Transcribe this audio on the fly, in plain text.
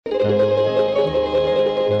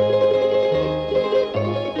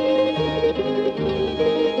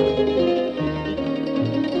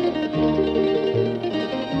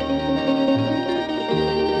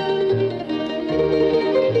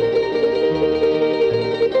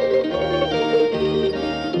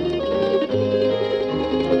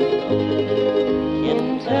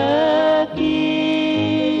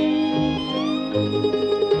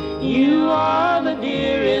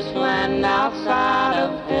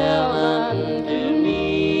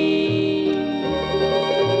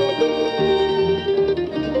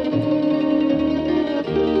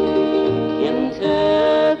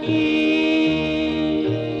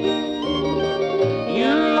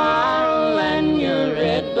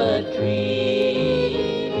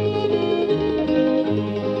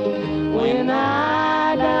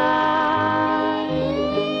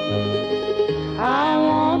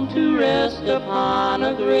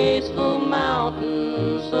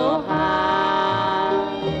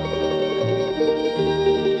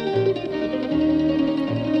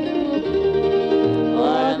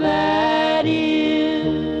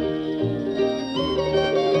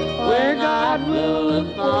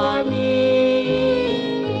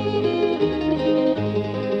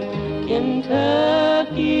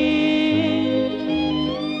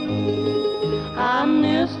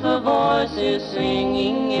voice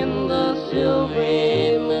singing in the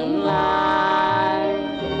silvery moonlight.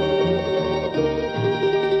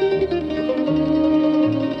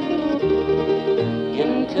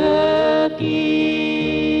 Kentucky,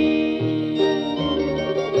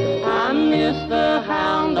 I miss the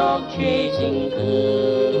hound dog chasing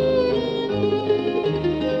good.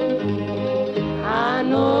 I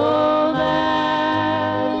know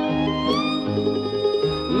that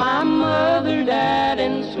my mother, dad,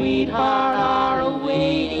 and sweetheart are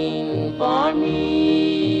waiting for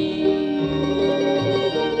me.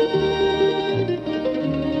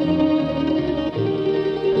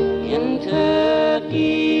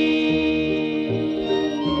 Kentucky,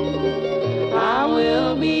 I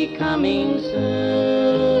will be coming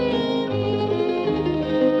soon.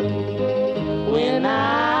 When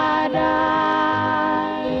I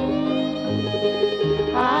die,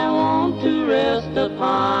 I want to rest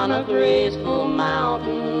upon a graceful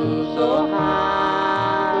mountain so high.